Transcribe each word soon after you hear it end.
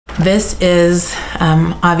This is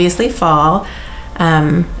obviously fall,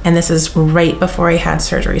 and this is right before I had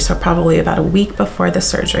surgery, so probably about a week before the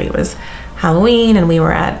surgery. It was Halloween, and we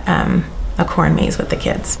were at a corn maze with the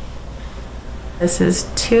kids. This is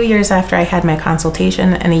 2 years after I had my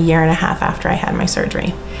consultation and a year and a half after I had my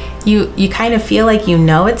surgery. You kind of feel like you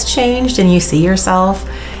know it's changed and you see yourself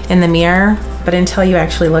in the mirror, but until you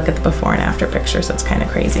actually look at the before and after pictures, it's kind of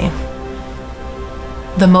crazy.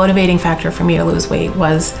 The motivating factor for me to lose weight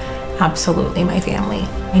was absolutely my family.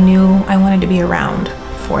 I knew I wanted to be around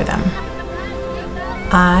for them.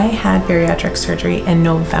 I had bariatric surgery in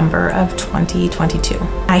November of 2022.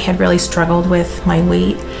 I had really struggled with my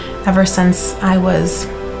weight ever since I was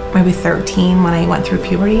maybe 13 when I went through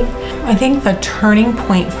puberty. I think the turning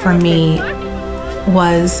point for me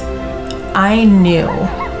was I knew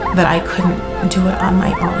that I couldn't do it on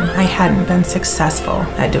my own. I hadn't been successful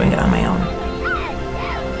at doing it on my own.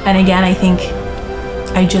 And again, I think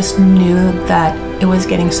I just knew that it was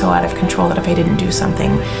getting so out of control that if I didn't do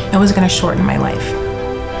something, it was going to shorten my life.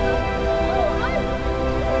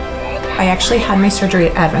 I actually had my surgery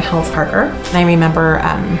at AdventHealth Parker, and I remember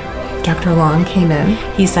Dr. Long came in.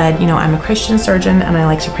 He said, you know, I'm a Christian surgeon and I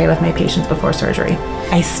like to pray with my patients before surgery.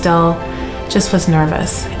 I still just was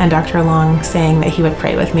nervous, and Dr. Long saying that he would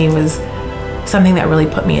pray with me was something that really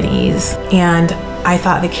put me at ease, and I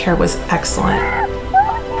thought the care was excellent.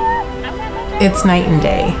 It's night and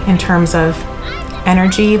day in terms of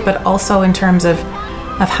energy, but also in terms of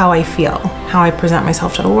how I feel, how I present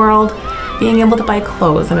myself to the world, being able to buy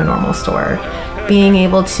clothes in a normal store, being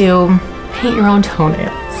able to paint your own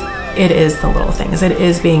toenails. It is the little things. It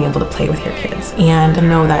is being able to play with your kids and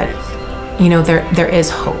know that, you know, there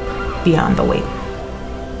is hope beyond the weight.